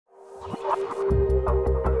Hello,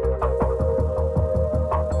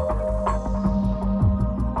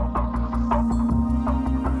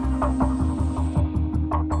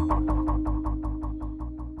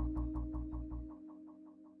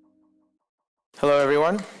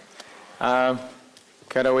 everyone.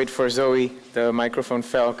 Gotta wait for Zoe. The microphone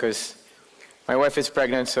fell because my wife is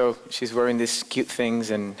pregnant, so she's wearing these cute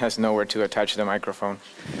things and has nowhere to attach the microphone.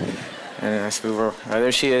 And as we were,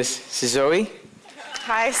 there she is. This is Zoe.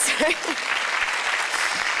 Hi.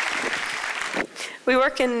 We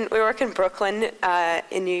work in Brooklyn,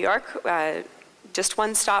 in New York, just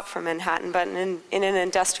one stop from Manhattan, but in an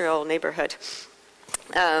industrial neighborhood.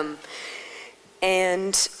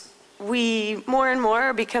 And we more and more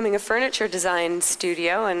are becoming a furniture design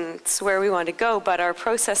studio, and it's where we want to go, but our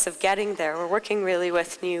process of getting there, we're working really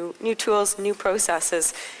with new tools, new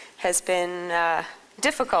processes, has been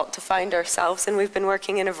difficult to find ourselves, and we've been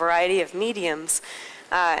working in a variety of mediums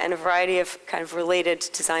and a variety of kind of related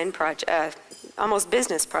design projects, almost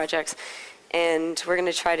business projects. And we're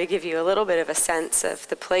going to try to give you a little bit of a sense of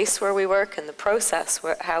the place where we work and the process,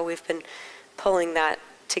 how we've been pulling that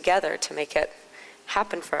together to make it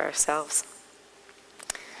happen for ourselves.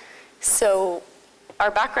 So our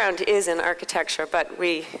background is in architecture, but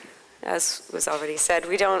we, as was already said,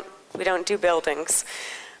 we don't do buildings.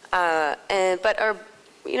 But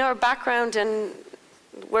our background and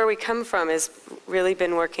where we come from has really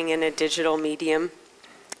been working in a digital medium.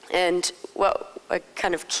 And a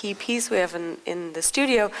kind of key piece we have in the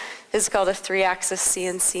studio is called a 3-axis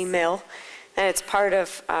CNC mill, and it's part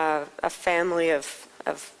of a family of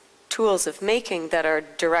tools of making that are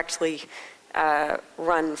directly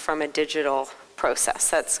run from a digital process.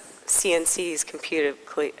 That's CNC's computer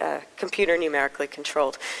numerically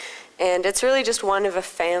controlled. And it's really just one of a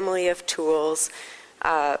family of tools,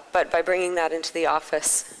 but by bringing that into the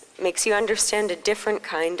office, it makes you understand a different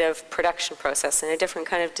kind of production process and a different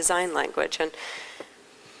kind of design language. And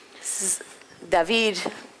this is David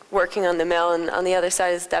working on the mill, and on the other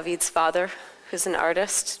side is David's father, who's an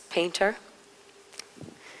artist, painter.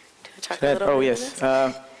 Oh, yes.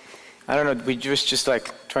 I don't know, we just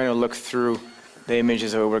like trying to look through the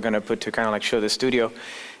images that we're going to put to kind of like show the studio.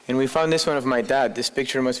 And we found this one of my dad. This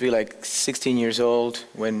picture must be like 16 years old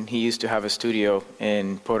when he used to have a studio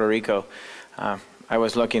in Puerto Rico. I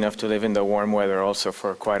was lucky enough to live in the warm weather also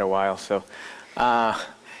for quite a while. So, that's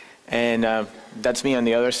me on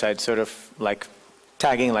the other side, sort of like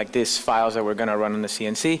tagging like these files that we're going to run on the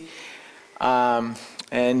CNC.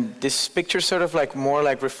 And this picture sort of like more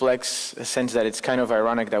like reflects a sense that it's kind of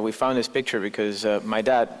ironic that we found this picture because my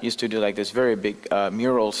dad used to do like this very big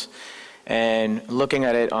murals, and looking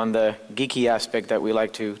at it on the geeky aspect that we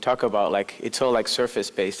like to talk about, like it's all like surface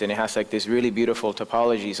based and it has like these really beautiful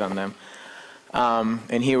topologies on them.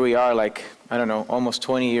 And here we are like, I don't know, almost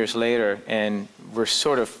 20 years later, and we're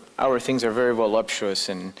sort of, our things are very voluptuous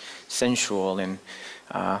and sensual, and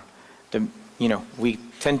we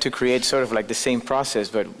tend to create sort of like the same process,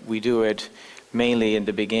 but we do it mainly in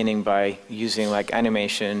the beginning by using like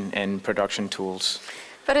animation and production tools.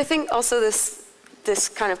 But I think also this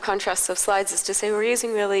kind of contrast of slides is to say we're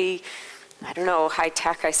using really, I don't know,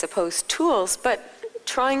 high-tech, I suppose, tools, but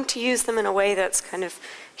trying to use them in a way that's kind of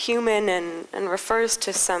human and refers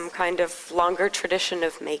to some kind of longer tradition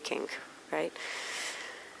of making, right?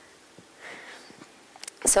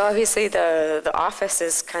 So obviously the office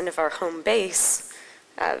is kind of our home base,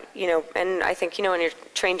 and I think, when you're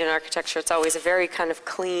trained in architecture, it's always a very kind of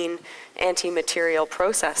clean, anti-material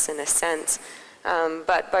process in a sense.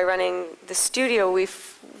 But by running the studio,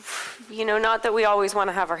 we've, not that we always want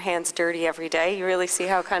to have our hands dirty every day. You really see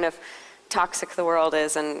how kind of toxic the world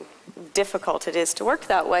is and difficult it is to work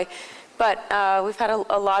that way. But we've had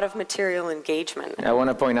a lot of material engagement. I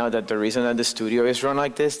want to point out that the reason that the studio is run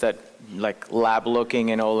like this, that like lab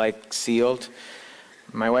looking and all like sealed,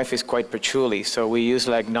 my wife is quite patchouli, so we use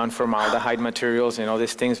like non-formaldehyde materials and all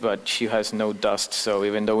these things, but she has no dust. So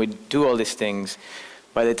even though we do all these things,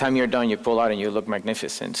 by the time you're done, you pull out and you look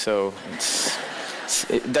magnificent. So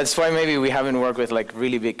that's why maybe we haven't worked with like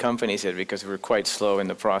really big companies yet, because we're quite slow in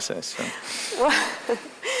the process. So. Well,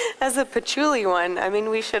 as a patchouli one, I mean,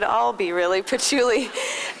 we should all be really patchouli.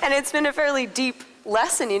 And it's been a fairly deep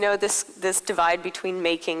lesson, this divide between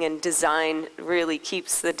making and design really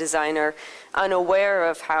keeps the designer unaware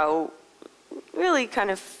of how really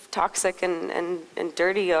kind of toxic and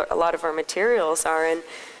dirty a lot of our materials are.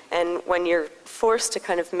 And when you're forced to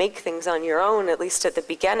kind of make things on your own, at least at the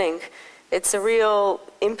beginning, it's a real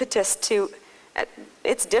impetus to,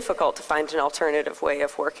 it's difficult to find an alternative way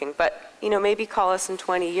of working, but maybe call us in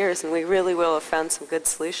 20 years and we really will have found some good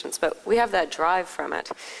solutions, but we have that drive from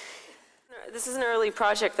it. this is an early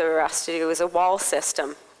project that we were asked to do. It was a wall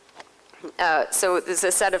system. So there's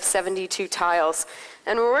a set of 72 tiles,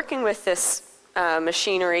 and we're working with this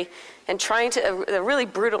machinery and trying to, a really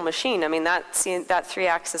brutal machine. I mean, that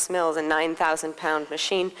 3-axis mill is a 9,000-pound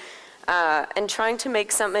machine, and trying to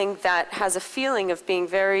make something that has a feeling of being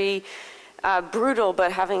very brutal,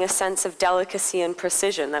 but having a sense of delicacy and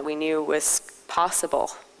precision that we knew was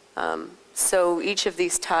possible. So each of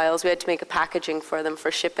these tiles, we had to make a packaging for them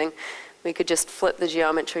for shipping. We could just flip the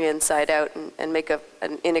geometry inside out and make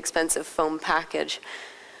an inexpensive foam package.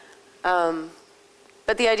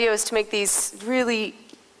 But the idea was to make these really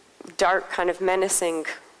dark, kind of menacing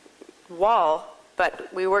wall,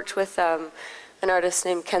 but we worked with an artist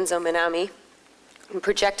named Kenzo Minami and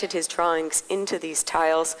projected his drawings into these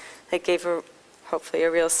tiles that gave hopefully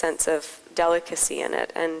a real sense of delicacy in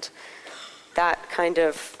it, and that kind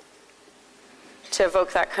of, to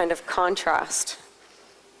evoke that kind of contrast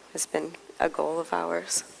has been a goal of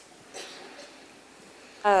ours.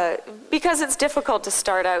 Because it's difficult to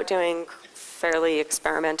start out doing fairly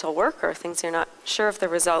experimental work or things you're not sure of the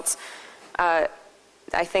results, I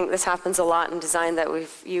think this happens a lot in design, that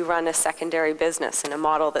you run a secondary business and a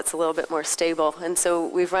model that's a little bit more stable. And so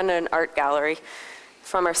we've run an art gallery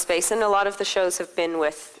from our space, and a lot of the shows have been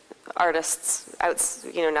with artists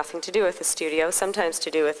nothing to do with the studio, sometimes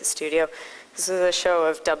to do with the studio. This is a show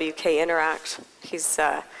of WK Interact. He's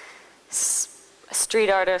a street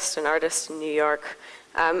artist, an artist in New York,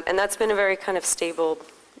 and that's been a very kind of stable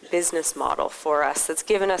business model for us. That's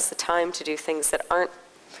given us the time to do things that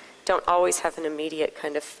don't always have an immediate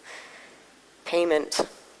kind of payment.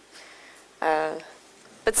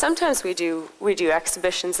 But sometimes we do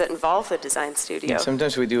exhibitions that involve the design studio. Yeah,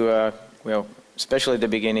 sometimes we do, well, especially at the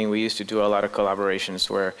beginning, we used to do a lot of collaborations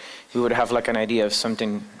where we would have like an idea of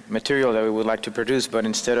something material that we would like to produce, but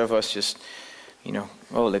instead of us just,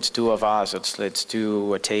 oh, let's do a vase, let's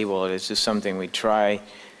do a table, let's do something, we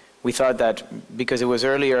thought that because it was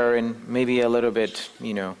earlier and maybe a little bit,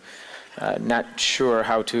 not sure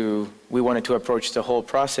we wanted to approach the whole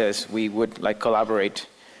process, we would like collaborate.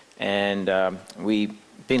 And we've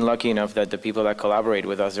been lucky enough that the people that collaborate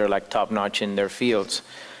with us, they're like top notch in their fields.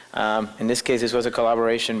 In this case, this was a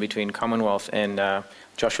collaboration between Commonwealth and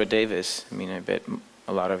Joshua Davis. I mean, I bet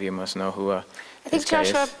a lot of you must know who I think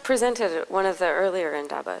Joshua presented at one of the earlier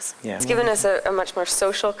Indabas. Yeah. It's given us a much more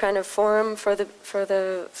social kind of forum for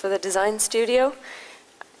the design studio.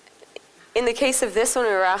 In the case of this one,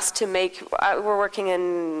 we were asked to make, we're working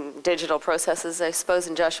in digital processes, I suppose,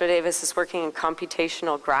 and Joshua Davis is working in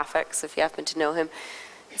computational graphics, if you happen to know him.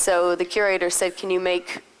 So the curator said, can you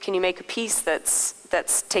make a piece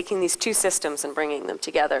that's taking these two systems and bringing them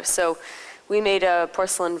together? So we made a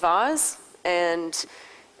porcelain vase, and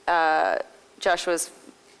Joshua's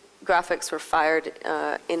graphics were fired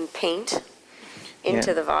in paint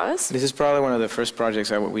into the vase. This is probably one of the first projects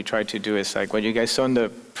that we tried to do is like what you guys saw in the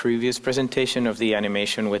previous presentation of the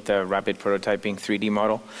animation with the rapid prototyping 3D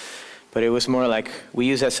model. But it was more like, we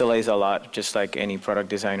use SLAs a lot, just like any product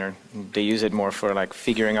designer. They use it more for like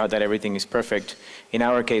figuring out that everything is perfect. In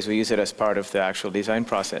our case, we use it as part of the actual design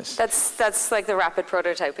process. That's like the rapid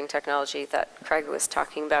prototyping technology that Craig was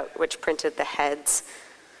talking about, which printed the heads.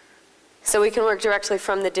 So we can work directly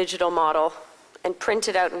from the digital model and print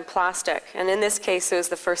it out in plastic. And in this case, it was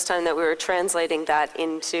the first time that we were translating that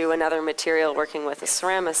into another material, working with a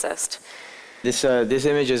ceramicist. This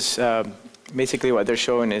image is basically what they're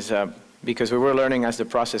showing is, because we were learning as the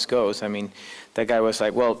process goes. I mean, that guy was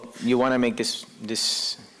like, well, you want to make this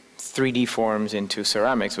 3D forms into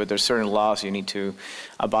ceramics, but there's certain laws you need to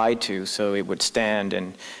abide to so it would stand,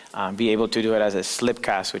 and be able to do it as a slip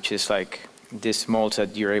cast, which is like this mold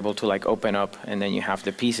that you're able to like open up, and then you have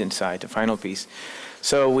the piece inside, the final piece.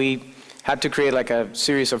 So we had to create like a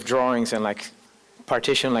series of drawings and like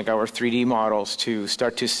partition like our 3D models to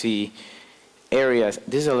start to see areas.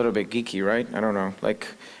 This is a little bit geeky, right? I don't know. Like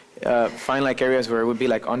find like areas where it would be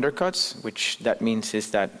like undercuts, which that means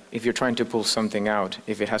is that if you're trying to pull something out,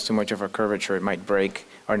 if it has too much of a curvature, it might break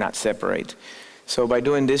or not separate. So by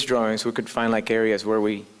doing these drawings, we could find like areas where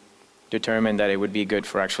we determined that it would be good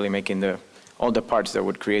for actually making all the parts that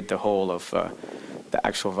would create the whole of the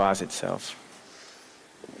actual vase itself.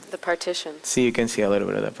 The partitions. See, you can see a little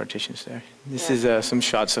bit of the partitions there. This is some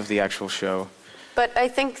shots of the actual show. But I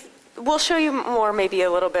think we'll show you more, maybe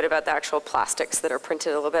a little bit about the actual plastics that are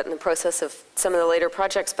printed a little bit in the process of some of the later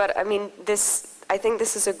projects. But I mean, I think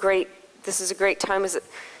this is a great time as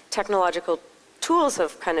technological tools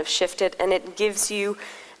have kind of shifted, and it gives you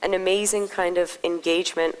an amazing kind of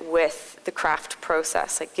engagement with the craft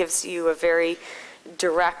process. It gives you a very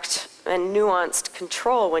direct and nuanced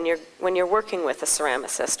control when you're working with a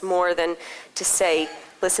ceramicist, more than to say,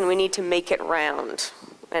 listen, we need to make it round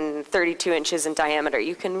and 32 inches in diameter.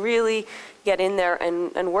 You can really get in there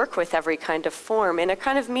and work with every kind of form in a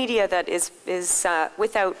kind of media that is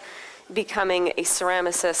without becoming a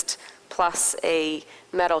ceramicist plus a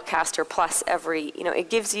metal caster plus every, it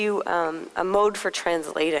gives you a mode for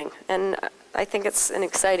translating. And I think it's an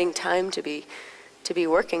exciting time to be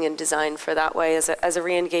working in design for that way as a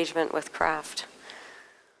re-engagement with craft.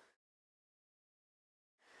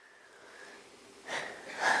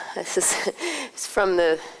 This is from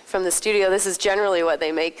the studio. This is generally what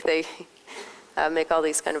they make. They make all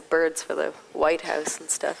these kind of birds for the White House and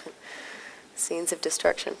stuff. Scenes of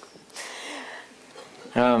destruction.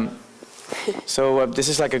 So this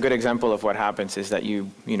is like a good example of what happens is that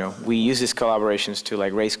we use these collaborations to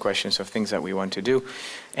like raise questions of things that we want to do,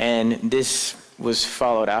 and this was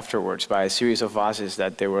followed afterwards by a series of vases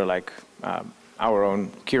that they were like our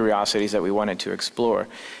own curiosities that we wanted to explore,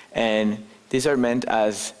 and these are meant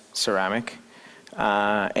as ceramic,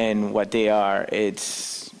 and what they are,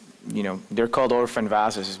 they're called orphan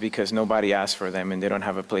vases because nobody asked for them and they don't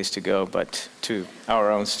have a place to go but to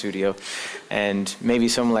our own studio. And maybe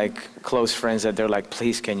some like close friends that they're like,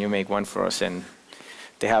 please, can you make one for us? And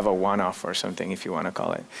they have a one-off or something, if you want to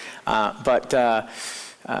call it.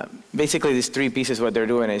 Basically, these three pieces, what they're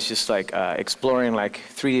doing is just like exploring like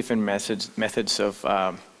three different methods of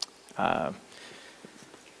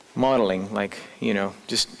modeling, like,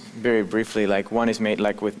 just very briefly, like one is made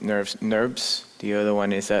like with NURBS, the other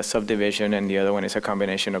one is a subdivision, and the other one is a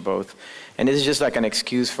combination of both. And this is just like an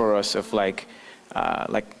excuse for us of like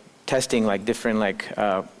testing like different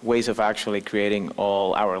ways of actually creating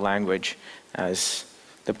all our language as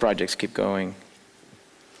the projects keep going.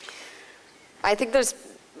 I think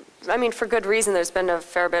for good reason, there's been a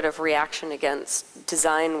fair bit of reaction against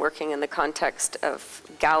design working in the context of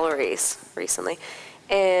galleries recently.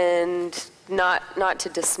 And not to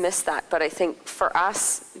dismiss that, but I think for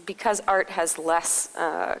us, because art has less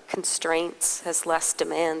constraints, has less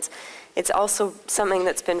demands, it's also something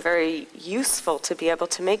that's been very useful to be able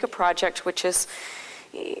to make a project which has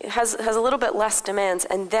a little bit less demands,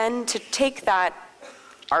 and then to take that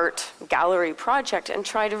art gallery project and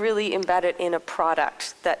try to really embed it in a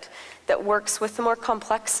product that works with the more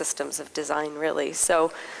complex systems of design, really.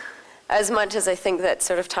 So as much as I think that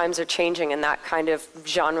sort of times are changing and that kind of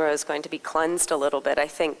genre is going to be cleansed a little bit,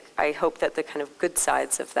 I hope that the kind of good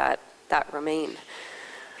sides of that remain.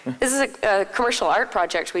 This is a commercial art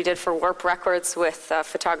project we did for Warp Records with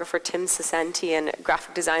photographer Tim Sasanti and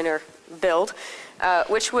graphic designer Build,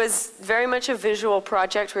 which was very much a visual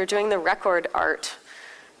project. We were doing the record art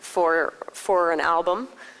for an album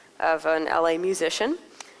of an LA musician.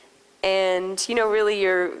 And really,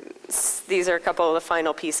 these are a couple of the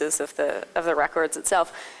final pieces of the records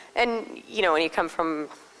itself. And when you come from,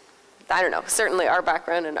 I don't know, certainly our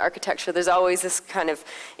background in architecture, there's always this kind of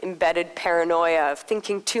embedded paranoia of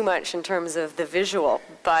thinking too much in terms of the visual.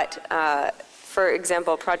 But for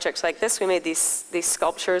example, projects like this, we made these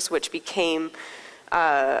sculptures which became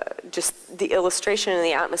just the illustration and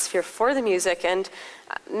the atmosphere for the music. And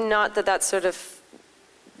not that that's sort of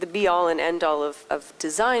the be-all and end-all of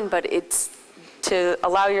design, but it's to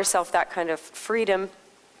allow yourself that kind of freedom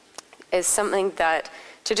is something that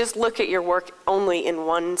to just look at your work only in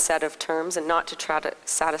one set of terms and not to try to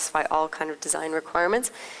satisfy all kind of design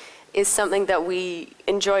requirements is something that we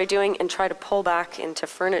enjoy doing and try to pull back into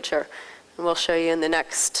furniture. And we'll show you in the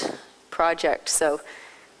next project. So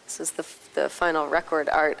this is the final record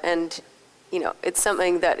art. And it's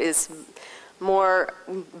something that is more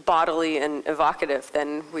bodily and evocative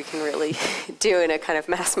than we can really do in a kind of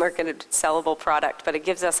mass-marketed sellable product, but it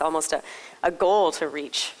gives us almost a goal to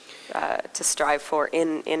reach, to strive for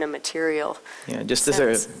in a material just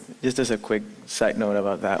sense. as a quick side note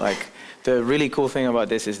about that, like the really cool thing about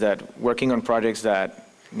this is that working on projects that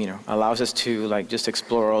allows us to like just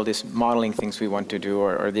explore all these modeling things we want to do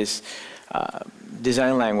or this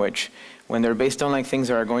design language. When they're based on like things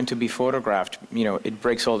that are going to be photographed, it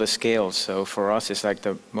breaks all the scales. So for us, it's like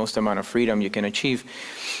the most amount of freedom you can achieve.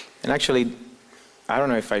 And actually, I don't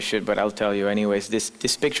know if I should, but I'll tell you anyways.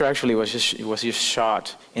 This picture actually was just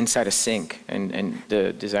shot inside a sink, and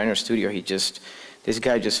the designer studio, this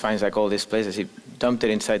guy just finds like all these places. He dumped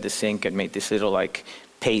it inside the sink and made this little like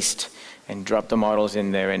paste and dropped the models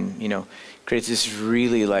in there, and creates this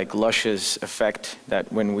really like luscious effect that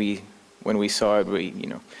when we saw it,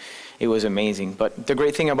 it was amazing. But the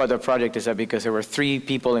great thing about the project is that because there were 3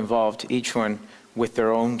 people involved, each one with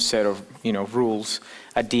their own set of rules,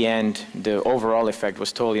 at the end, the overall effect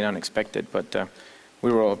was totally unexpected, but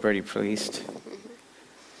we were all pretty pleased.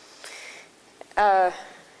 And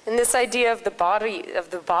this idea of the body, of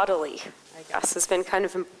the bodily, I guess, has been kind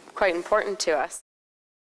of quite important to us.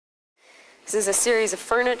 This is a series of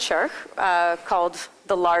furniture called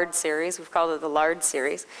the Lard series. We've called it the Lard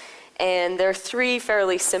series. And there are three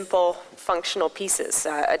fairly simple functional pieces,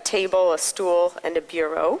 a table, a stool, and a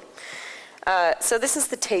bureau. So this is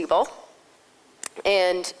the table,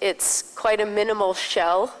 and it's quite a minimal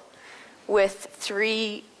shell with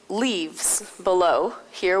three leaves below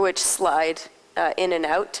here, which slide in and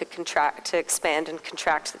out to expand and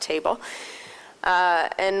contract the table.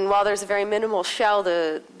 And while there's a very minimal shell,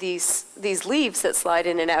 these leaves that slide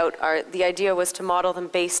in and out, the idea was to model them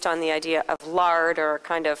based on the idea of lard, or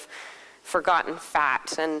kind of forgotten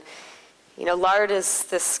fat. And lard is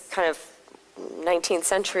this kind of 19th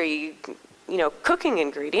century cooking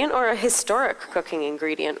ingredient, or a historic cooking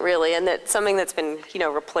ingredient, really, and that's something that's been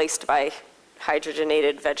replaced by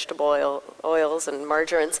hydrogenated vegetable oils and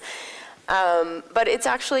margarines. But it's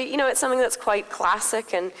actually, it's something that's quite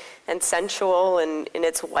classic and sensual in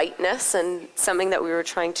its whiteness, and something that we were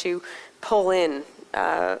trying to pull in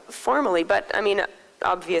formally. But I mean,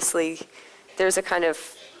 obviously, there's a kind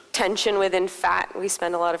of tension within fat. We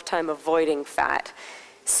spend a lot of time avoiding fat.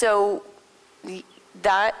 So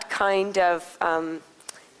that kind of,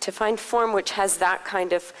 to find form which has that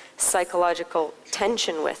kind of psychological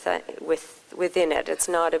tension within it. It's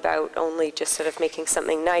not about only just sort of making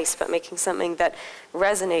something nice, but making something that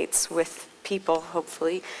resonates with people,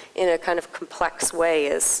 hopefully, in a kind of complex way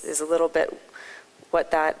is a little bit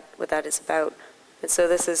what that is about. And so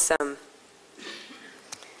this is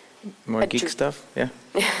more geek stuff, yeah.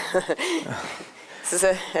 This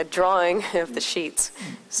is a drawing of the sheets.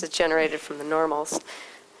 This is generated from the normals.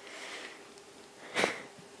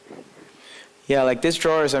 Yeah, like these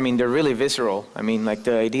drawers, I mean, they're really visceral. I mean, like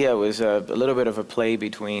the idea was a little bit of a play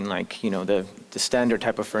between like, the standard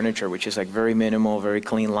type of furniture, which is like very minimal, very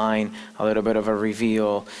clean line, a little bit of a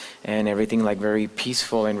reveal, and everything like very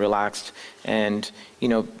peaceful and relaxed. And,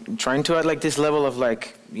 trying to add like this level of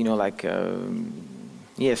like,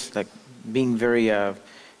 yes, like being very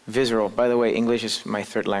visceral. By the way, English is my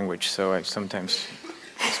third language, so I sometimes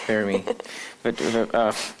spare me. But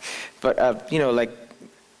like,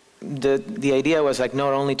 the idea was like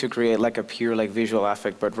not only to create like a pure like visual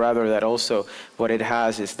affect, but rather that also what it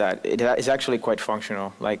has is that it is actually quite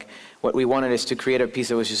functional. Like what we wanted is to create a piece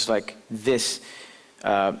that was just like this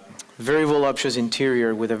very voluptuous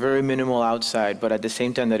interior with a very minimal outside, but at the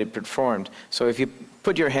same time that it performed. So if you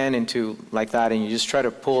put your hand into like that and you just try to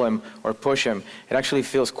pull them or push them, it actually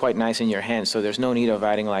feels quite nice in your hand. So there's no need of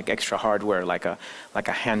adding like extra hardware like a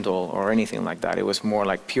handle or anything like that. It was more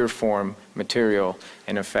like pure form, material,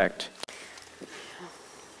 and effect.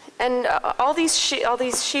 And all these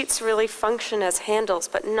sheets really function as handles,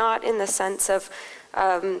 but not in the sense of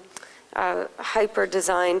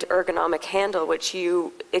hyper-designed ergonomic handle, which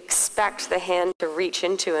you expect the hand to reach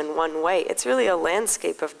into in one way. It's really a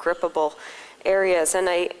landscape of grippable areas, and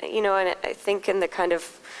I think in the kind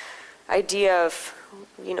of idea of,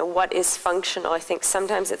 what is functional, I think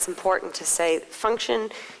sometimes it's important to say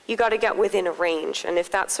function, you got to get within a range, and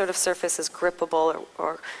if that sort of surface is grippable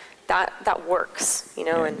or that works,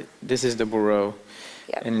 Yeah, and this is the bureau,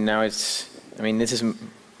 yeah. And now this is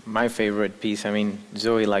my favorite piece. I mean,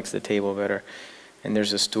 Zoe likes the table better. And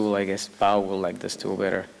there's a stool, I guess Bao will like the stool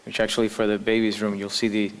better, which actually for the baby's room, you'll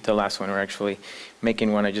see the last one, we're actually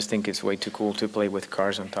making one. I just think it's way too cool to play with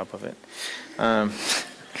cars on top of it.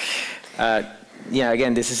 Yeah,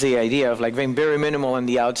 again, this is the idea of like being very minimal on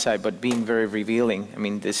the outside, but being very revealing. I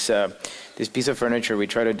mean, this piece of furniture, we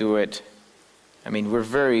try to do it, I mean,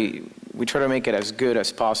 we try to make it as good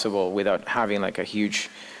as possible without having like a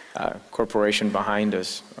huge corporation behind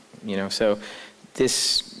us, so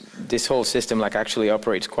this whole system like actually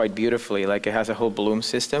operates quite beautifully. Like it has a whole bloom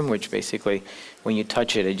system, which basically when you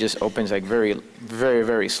touch it, it just opens like very, very,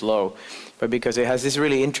 very slow. But because it has this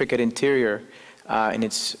really intricate interior and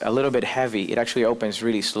it's a little bit heavy, it actually opens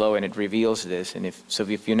really slow and it reveals this. And if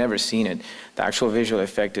you've never seen it, the actual visual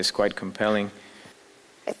effect is quite compelling.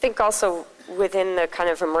 I think also within the kind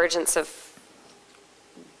of emergence of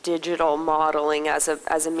digital modeling as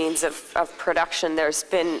a means of production, there's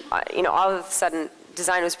been, all of a sudden,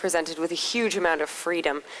 design was presented with a huge amount of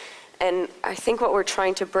freedom. And I think what we're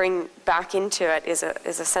trying to bring back into it is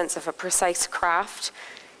a sense of a precise craft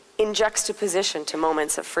in juxtaposition to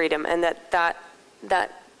moments of freedom, and that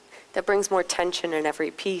brings more tension in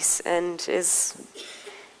every piece and is,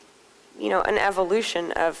 an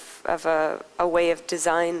evolution of a way of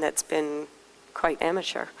design that's been quite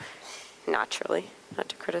amateur, naturally, not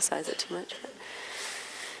to criticize it too much.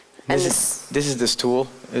 This is the stool.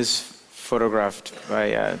 It's photographed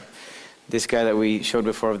by this guy that we showed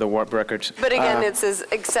before of the warp records. But again, it's as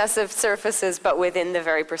excessive surfaces, but within the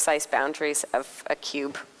very precise boundaries of a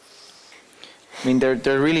cube. I mean,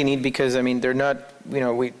 they're really neat because, I mean, they're not, you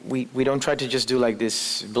know, we don't try to just do like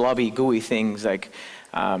this blobby, gooey things. Like,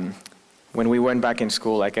 when we went back in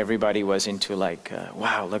school, like everybody was into like,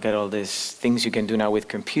 wow, look at all these things you can do now with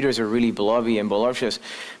computers are really blobby and voluptuous.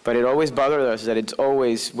 But it always bothered us that it's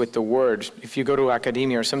always with the word. If you go to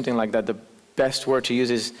academia or something like that, the best word to use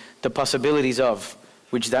is the possibilities of,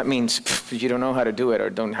 which that means you don't know how to do it or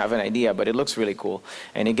don't have an idea, but it looks really cool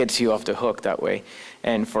and it gets you off the hook that way.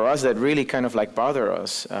 And for us, that really kind of like bothered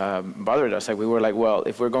us. Like we were like, well,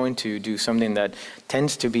 if we're going to do something that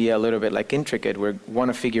tends to be a little bit like intricate, we want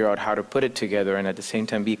to figure out how to put it together and at the same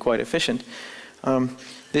time be quite efficient.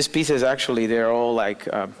 This piece is actually, they're all like,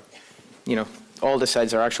 you know, all the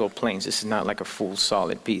sides are actual planes. This is not like a full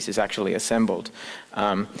solid piece. It's actually assembled.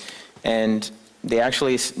 And they're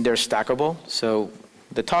stackable. So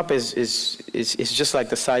the top is just like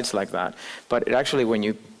the sides like that. But it actually, when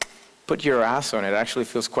you put your ass on it, actually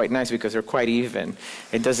feels quite nice because they're quite even.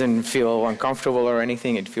 It doesn't feel uncomfortable or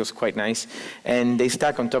anything. It feels quite nice. And they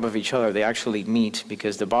stack on top of each other. They actually meet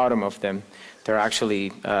because the bottom of them, they're actually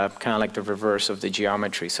kind of like the reverse of the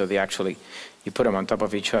geometry. So they actually, you put them on top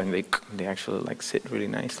of each other and they actually like sit really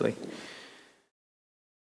nicely.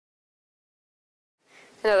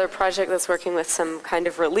 Another project that's working with some kind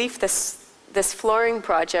of relief. This flooring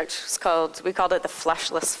project was called, we called it the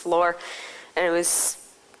fleshless floor, and it was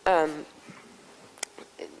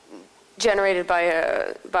generated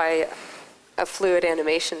by a fluid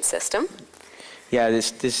animation system. Yeah,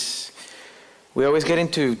 we always get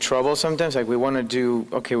into trouble sometimes. Like we want to do,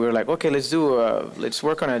 okay, we're like, okay, let's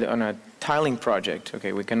work on a tiling project.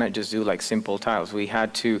 Okay, we cannot just do like simple tiles. We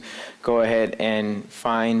had to go ahead and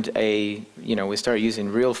find we start using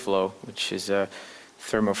RealFlow, which is a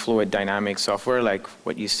thermofluid dynamic software, like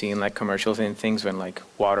what you see in like commercials and things when like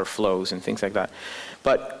water flows and things like that.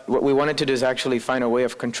 But what we wanted to do is actually find a way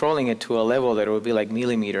of controlling it to a level that it would be like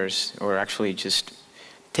millimeters, or actually just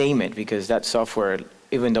tame it, because that software,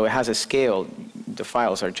 even though it has a scale, the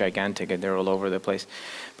files are gigantic and they're all over the place.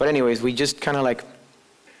 But anyways, we just kind of like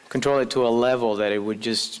control it to a level that it would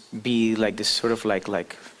just be like this sort of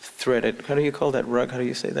like threaded, how do you call that rug? How do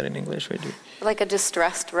you say that in English? Like a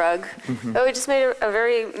distressed rug. Mm-hmm. But we just made a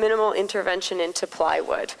very minimal intervention into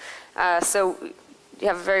plywood. So you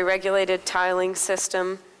have a very regulated tiling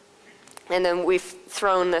system, and then we've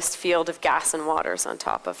thrown this field of gas and waters on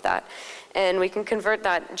top of that. And we can convert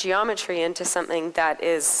that geometry into something that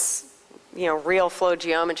is, real flow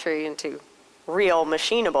geometry into real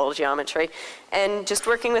machinable geometry. And just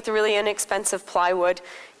working with a really inexpensive plywood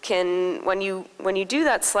can, when you do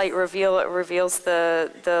that slight reveal, it reveals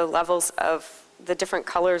the levels of the different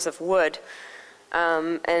colors of wood.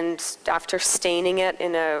 And after staining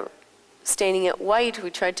it white, we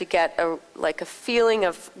tried to get a feeling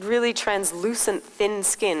of really translucent thin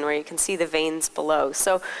skin where you can see the veins below.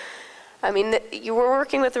 So, I mean, you were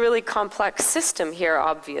working with a really complex system here,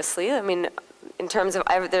 obviously. I mean, in terms of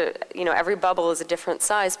every bubble is a different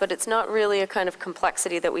size, but it's not really a kind of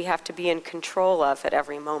complexity that we have to be in control of at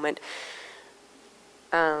every moment.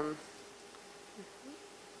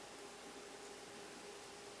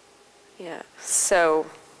 Yeah, so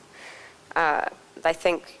I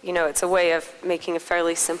think, it's a way of making a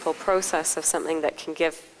fairly simple process of something that can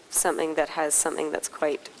give something that has something that's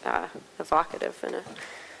quite evocative in a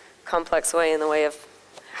complex way, in the way of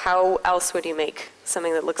how else would you make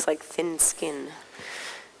something that looks like thin skin?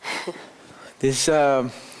 This,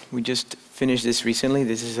 we just finished this recently.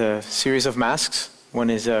 This is a series of masks. One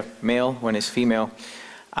is male, one is female.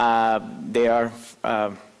 They are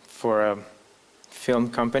for a film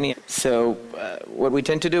company. So what we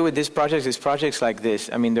tend to do with these projects is projects like this.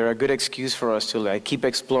 I mean, they're a good excuse for us to keep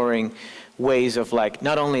exploring ways of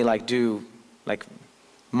not only do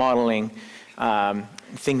modeling,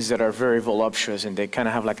 things that are very voluptuous and they kind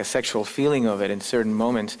of have a sexual feeling of it in certain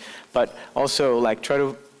moments, but also try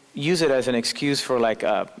to use it as an excuse for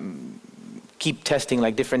keep testing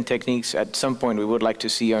different techniques. At some point we would like to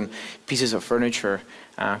see on pieces of furniture,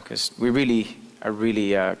 because we really are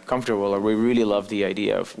really comfortable, or we really love the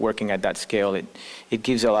idea of working at that scale. It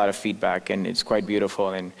gives a lot of feedback and it's quite beautiful,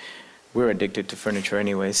 and we're addicted to furniture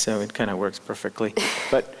anyway, so it kind of works perfectly.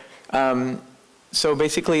 But so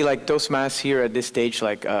basically, those masks here at this stage,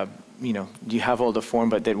 you have all the form,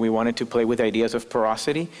 but then we wanted to play with ideas of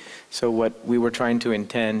porosity. So what we were trying to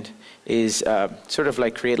intend is sort of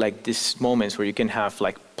create these moments where you can have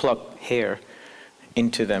pluck hair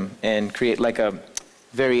into them and create a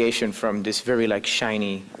variation from this very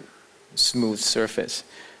shiny, smooth surface.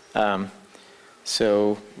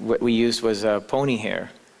 So what we used was pony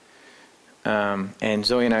hair. And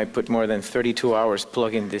Zoe and I put more than 32 hours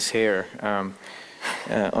plugging this hair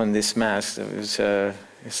on this mask. It was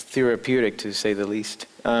it's therapeutic, to say the least.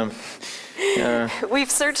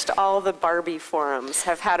 We've searched all the Barbie forums,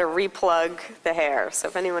 have had to replug the hair. So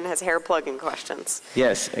if anyone has hair plugging questions.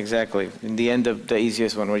 Yes, exactly. In the end, the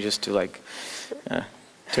easiest one was just to like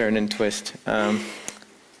turn and twist. But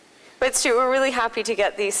it's true, we're really happy to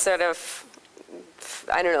get these sort of,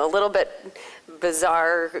 I don't know, a little bit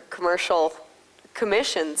bizarre commercial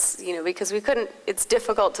commissions, you know, because we couldn't, it's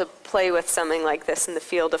difficult to play with something like this in the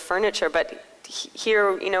field of furniture, but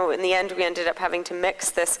here, you know, in the end we ended up having to mix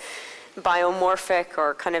this biomorphic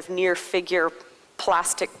or kind of near figure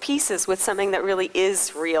plastic pieces with something that really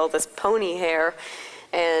is real, this pony hair,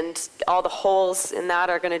 and all the holes in that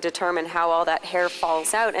are going to determine how all that hair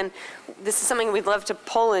falls out. And this is something we'd love to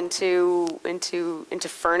pull into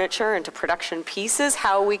furniture, into production pieces.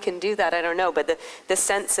 How we can do that, I don't know. But the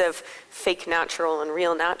sense of fake natural and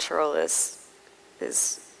real natural is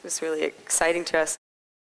really exciting to us.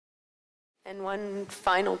 And one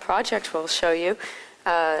final project we'll show you.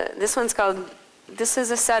 This one's called, this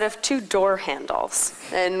is a set of 2 door handles.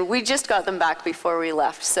 And we just got them back before we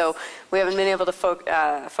left, so we haven't been able to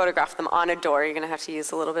photograph them on a door. You're going to have to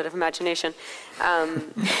use a little bit of imagination.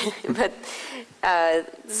 But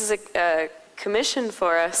this is a commission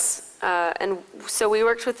for us. And so we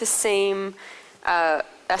worked with the same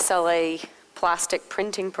SLA plastic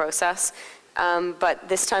printing process. But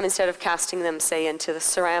this time, instead of casting them, say, into the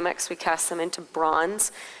ceramics, we cast them into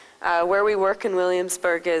bronze. Where we work in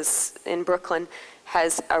Williamsburg is in Brooklyn,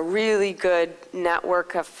 has a really good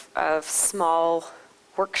network of small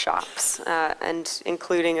workshops, and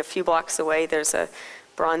including a few blocks away, there's a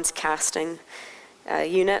bronze casting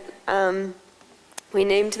unit. We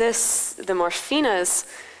named this the Morphinas.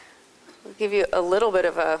 I'll give you a little bit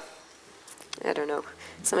of a, I don't know,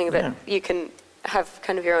 something a bit, you can have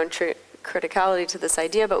kind of your own criticality to this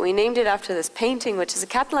idea, but we named it after this painting, which is a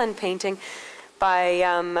Catalan painting by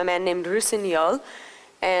a man named Rossinyol.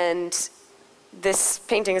 And this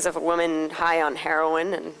painting is of a woman high on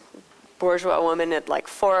heroin, and bourgeois woman at like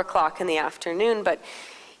 4 o'clock in the afternoon. But,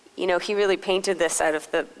 you know, he really painted this out of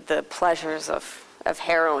the pleasures of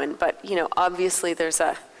heroin. But, you know, obviously there's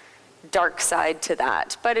a dark side to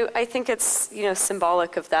that. But I think it's, you know,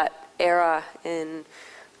 symbolic of that era in,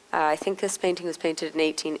 I think this painting was painted in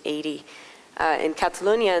 1880 in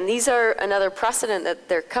Catalonia. And these are another precedent that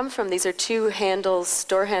there come from. These are 2 handles,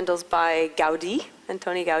 door handles by Gaudí,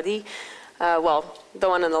 Antoni Gaudí. Well, the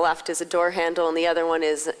one on the left is a door handle, and the other one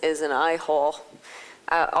is an eye hole,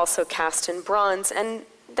 also cast in bronze. And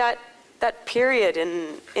that period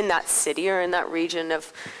in that city or in that region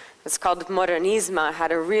of, it's called Modernisme,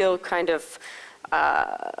 had a real kind of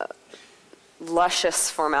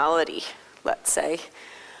luscious formality, let's say.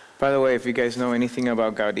 By the way, if you guys know anything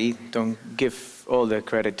about Gaudí, don't give all the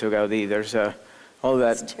credit to Gaudí. There's all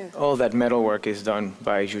that metalwork is done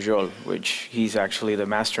by Jujol, which he's actually the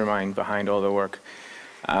mastermind behind all the work.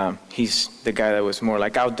 He's the guy that was more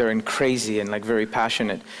like out there and crazy and like very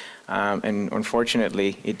passionate. And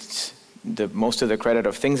unfortunately, it's most of the credit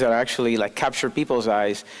of things that actually like capture people's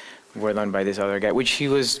eyes were done by this other guy, which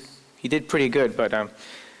he did pretty good, but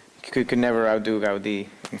could never outdo Gaudí,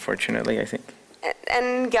 unfortunately, I think.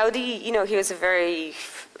 And Gaudí, you know, he was a very,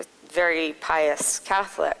 very pious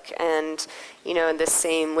Catholic, and you know,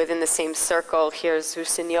 within the same circle, here's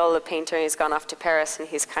Rossinyol, the painter. He's gone off to Paris, and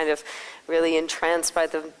he's kind of really entranced by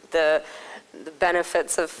the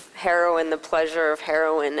benefits of heroin, the pleasure of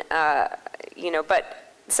heroin, you know.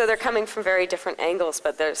 But so they're coming from very different angles,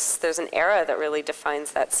 but there's an era that really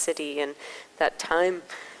defines that city and that time,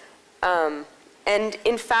 and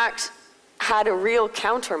in fact had a real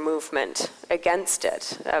counter movement against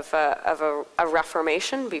it of a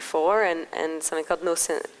reformation before and something called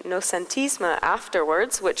Noucentisme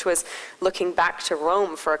afterwards, which was looking back to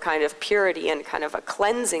Rome for a kind of purity and kind of a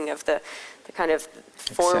cleansing of the kind of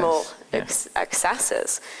formal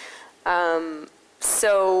excesses.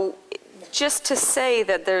 So just to say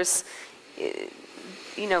that there's,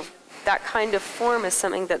 you know, that kind of form is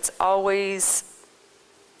something that's always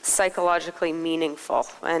psychologically meaningful,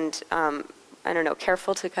 and I don't know,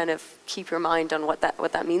 careful to kind of keep your mind on what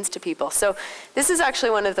that means to people. So this is actually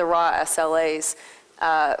one of the raw SLAs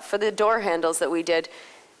for the door handles that we did.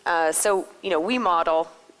 So, you know, we model,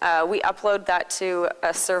 we upload that to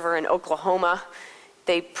a server in Oklahoma.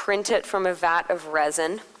 They print it from a vat of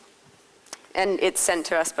resin, and it's sent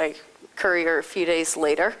to us by courier a few days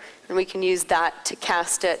later, and we can use that to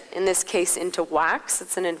cast it, in this case, into wax.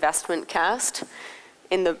 It's an investment cast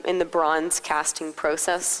in the bronze casting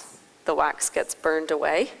process. the wax gets burned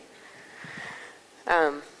away.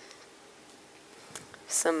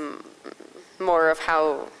 Some more of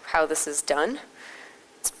how this is done.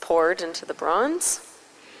 It's poured into the bronze.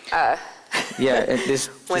 Yeah, this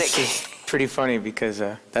is pretty funny because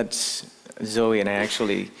that's Zoe, and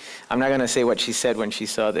I'm not going to say what she said when she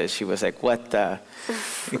saw this. She was like, what the?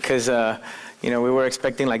 Because, we were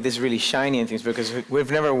expecting like this really shiny and things, because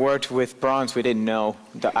we've never worked with bronze. We didn't know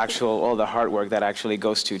all the hard work that actually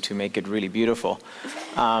goes to make it really beautiful.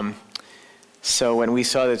 So when we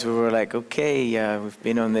saw this, we were like, okay, we've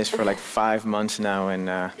been on this for like 5 months now,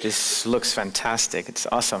 and this looks fantastic. It's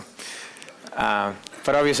awesome.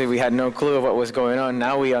 But obviously we had no clue of what was going on.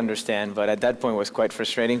 Now we understand, but at that point it was quite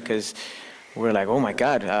frustrating because we're like, oh my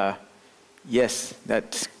God, yes,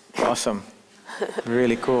 that's awesome.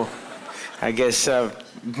 Really cool. I guess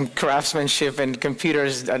craftsmanship and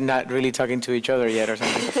computers are not really talking to each other yet or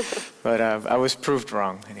something. But I was proved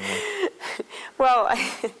wrong anyway. Well,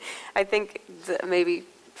 I think maybe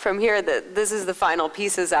from here that this is the final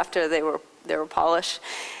pieces after they were polished.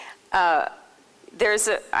 I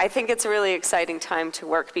think it's a really exciting time to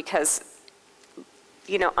work because,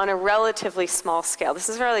 on a relatively small scale, this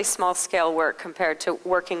is really small scale work compared to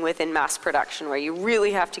working within mass production, where you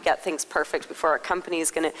really have to get things perfect before a company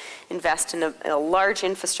is going to invest in a large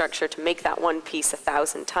infrastructure to make that one piece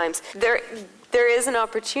 1,000 times. There is an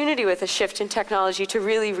opportunity with a shift in technology to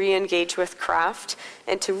really re-engage with craft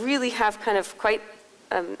and to really have kind of quite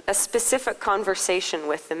a specific conversation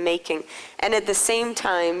with the making. And at the same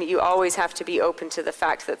time, you always have to be open to the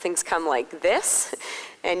fact that things come like this,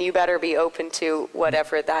 and you better be open to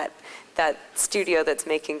whatever that studio that's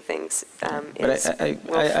making things is. But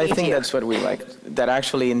I think that's what we like, that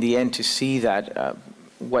actually in the end to see that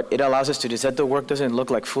what it allows us to do is that the work doesn't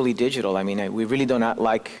look like fully digital. I mean, we really do not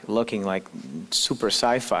like looking like super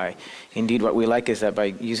sci-fi. Indeed, what we like is that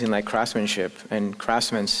by using like craftsmanship and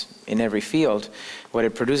craftsmen in every field, what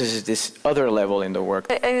it produces is this other level in the work.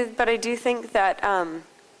 But I do think that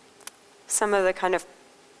some of the kind of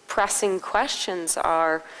pressing questions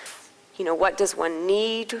are, what does one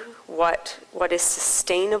need? What is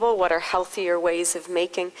sustainable? What are healthier ways of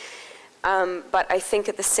making? But I think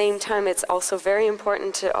at the same time, it's also very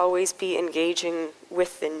important to always be engaging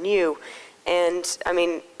with the new. And I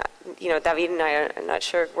mean, David and I, I'm not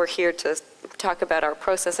sure we're here to talk about our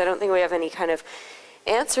process. I don't think we have any kind of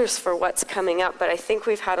answers for what's coming up, but I think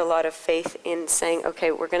we've had a lot of faith in saying,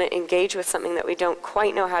 okay, we're going to engage with something that we don't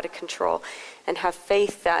quite know how to control, and have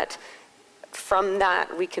faith that from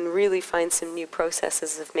that we can really find some new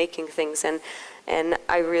processes of making things. And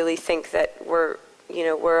I really think that we're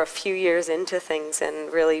a few years into things,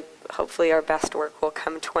 and really, hopefully our best work will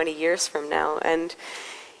come 20 years from now. And,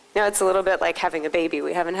 it's a little bit like having a baby.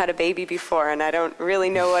 We haven't had a baby before, and I don't really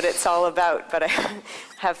know what it's all about, but I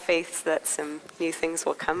have faith that some new things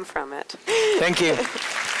will come from it. Thank you.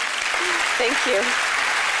 Thank you.